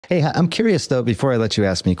Hey, I'm curious though, before I let you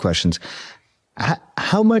ask me questions,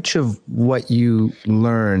 how much of what you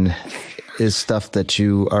learn is stuff that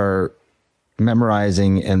you are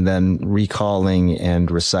memorizing and then recalling and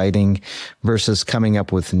reciting versus coming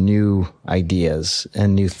up with new ideas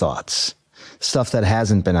and new thoughts? Stuff that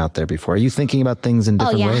hasn't been out there before. Are you thinking about things in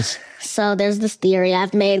different ways? So there's this theory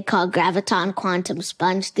I've made called Graviton quantum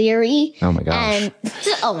sponge theory. Oh my gosh. And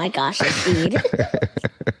oh my gosh, indeed.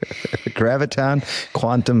 Graviton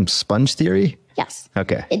quantum sponge theory? Yes.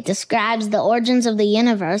 Okay. It describes the origins of the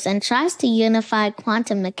universe and tries to unify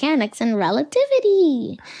quantum mechanics and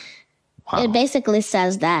relativity. Wow. It basically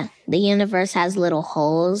says that the universe has little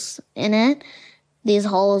holes in it. These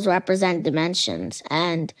holes represent dimensions,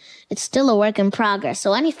 and it's still a work in progress.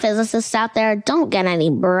 So any physicists out there, don't get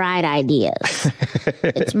any bright ideas.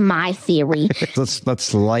 It's my theory.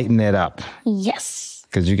 Let's lighten it up. Yes.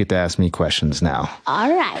 Because you get to ask me questions now.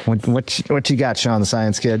 All right. What you got, Sean the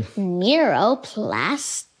Science Kid?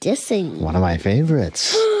 Neuroplasticity. One of my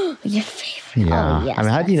favorites. Your favorite. Yeah. Oh, yes. I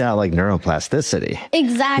mean, how do you not like neuroplasticity?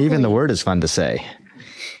 Exactly. Even the word is fun to say.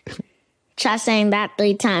 Try saying that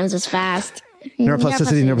 3 times as fast.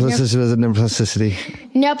 Neuroplasticity.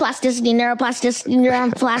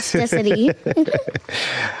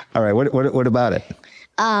 All right. What about it?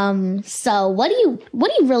 So what do you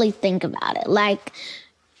really think about it? Like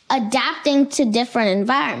adapting to different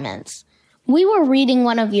environments. We were reading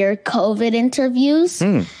one of your COVID interviews,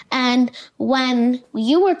 and when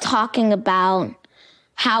you were talking about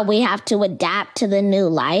how we have to adapt to the new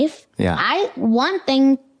life, one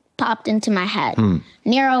thing popped into my head.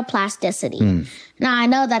 Neuroplasticity. Now, I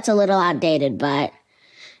know that's a little outdated, but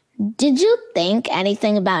did you think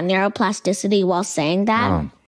anything about neuroplasticity while saying that?